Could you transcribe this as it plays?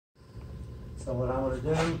So what I'm going to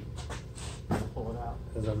do, pull it out,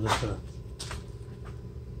 is I'm just going to,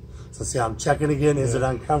 so see, I'm checking again, is it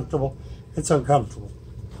uncomfortable? It's uncomfortable.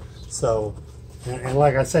 So, and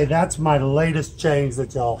like I say, that's my latest change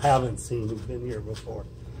that y'all haven't seen who've been here before.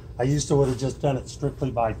 I used to would have just done it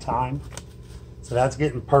strictly by time. So that's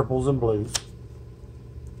getting purples and blues.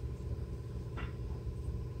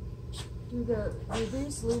 Do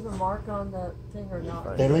these leave a mark on the thing or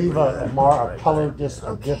not? They leave a color, just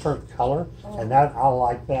a different color, and that I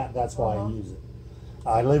like that. That's why I use it.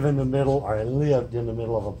 I live in the middle, or I lived in the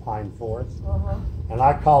middle of a pine forest, and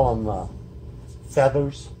I call them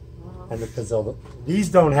feathers, and because these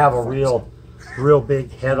don't have a real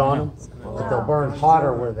big head on them, but they'll burn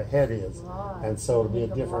hotter where the head is, and so it'll be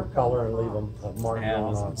a different color and leave them a mark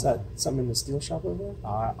on. Is that something in the steel shop over there?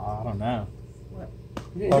 I don't know.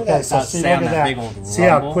 Okay, so see, look at that. See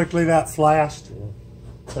how quickly that flashed?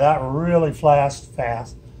 So that really flashed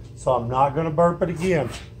fast. So I'm not going to burp it again.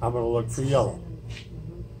 I'm going to look for yellow.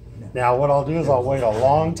 Now what I'll do is I'll wait a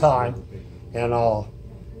long time, and I'll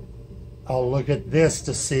look at this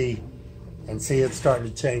to see, and see it's starting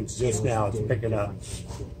to change just now. It's picking up.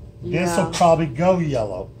 This will probably go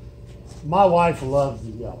yellow. My wife loves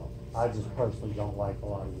the yellow. I just personally don't like a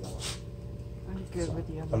lot of yellow. I'm good with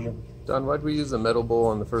yellow. Don, why'd we use a metal bowl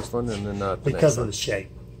on the first one and then not the because of the shape.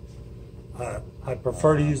 I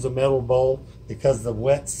prefer to use the metal bowl because the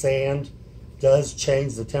wet sand does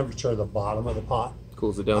change the temperature of the bottom of the pot.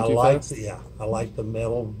 Cools it down too fast? Yeah, I like the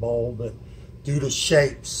metal bowl, but due to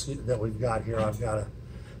shapes that we've got here, I've got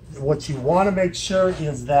to. What you want to make sure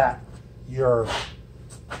is that your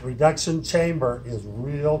reduction chamber is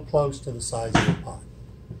real close to the size of the pot.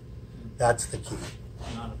 That's the key.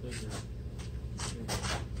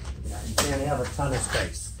 You can't have a ton of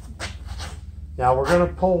space. Now we're going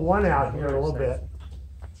to pull one out here a little bit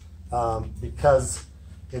because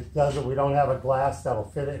it doesn't. We don't have a glass that'll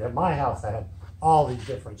fit it. At my house, I have all these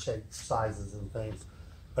different shapes, sizes, and things.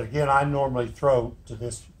 But again, I normally throw to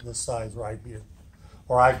this size right here,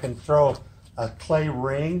 or I can throw a clay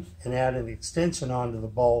ring and add an extension onto the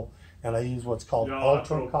bowl, and I use what's called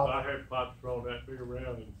ultra copper. I had pots thrown that big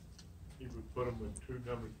around, and you would put them with 2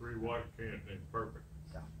 #3 water cans, and it's perfect.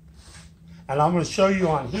 And I'm going to show you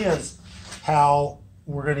on his how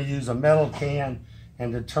we're going to use a metal can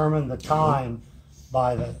and determine the time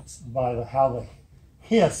by how the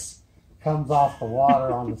hiss comes off the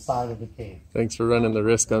water on the side of the can. Thanks for running the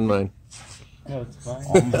risk on mine. No, it's fine.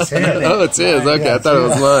 Oh, it's his. Okay, yeah, I thought it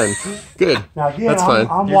was mine. Good. Now again, that's fine.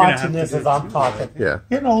 I'm watching this as I'm talking. Yeah.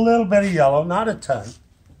 Getting a little bit of yellow, not a ton.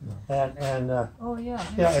 And oh yeah.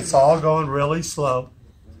 Yeah, it's all going really slow.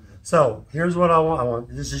 So here's what I want.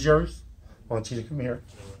 This is yours. I want you to come here.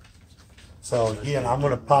 So again, I'm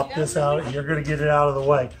going to pop this out. You're going to get it out of the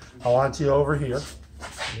way. I want you over here.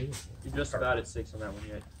 You're just about at 6 on that one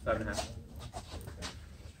yet. 5.5.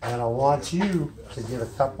 And I want you to get a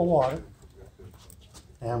cup of water.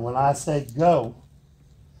 And when I say go,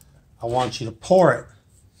 I want you to pour it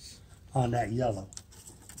on that yellow.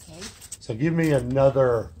 Okay. So give me one of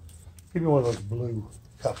those blue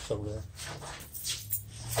cups over there.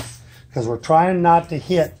 Because we're trying not to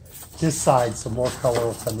hit this side so more color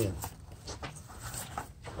will come in.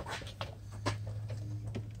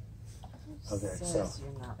 Okay, so.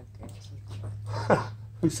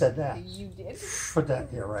 Who said that? You did. Put that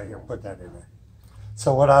here, right here. Put that in there.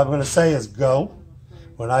 So what I'm going to say is go.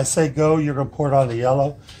 When I say go, you're going to pour it on the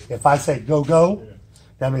yellow. If I say go, go,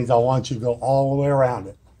 that means I want you to go all the way around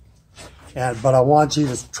it. But I want you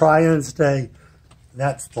to try and stay.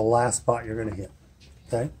 That's the last spot you're going to hit.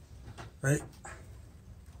 Okay? Right?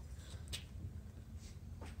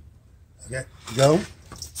 Okay, go.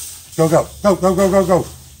 Go, go, go, go, go, go, go.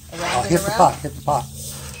 Hit the pot, hit the pot.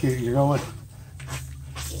 You're going,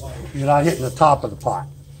 you're not hitting the top of the pot.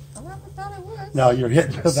 I thought I was. No, you're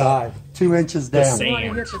hitting about 2 inches down. You want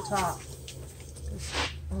to hit the top.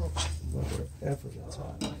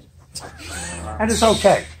 And it's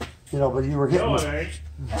okay. You know, but you were hitting. No, it ain't.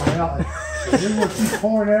 Well, you were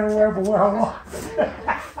pouring everywhere but where I was.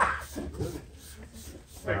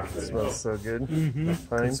 It smells so good.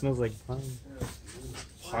 Pine. It smells like pine.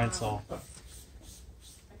 Pine salt.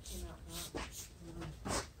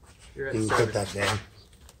 You can put that down.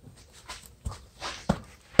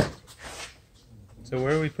 So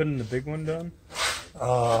where are we putting the big one, Don?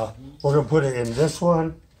 We're going to put it in this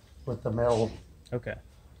one with the metal. Okay.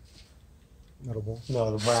 Metal bowl?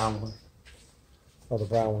 No, the brown one. Oh, the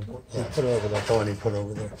brown one. Yeah, put it over there. The one he put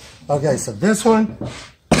over there. Okay, so this one,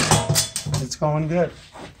 it's going good.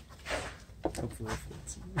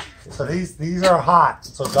 So these are hot,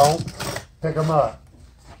 so don't pick them up.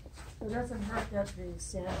 It doesn't hurt that the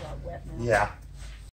sand got wet now. Yeah.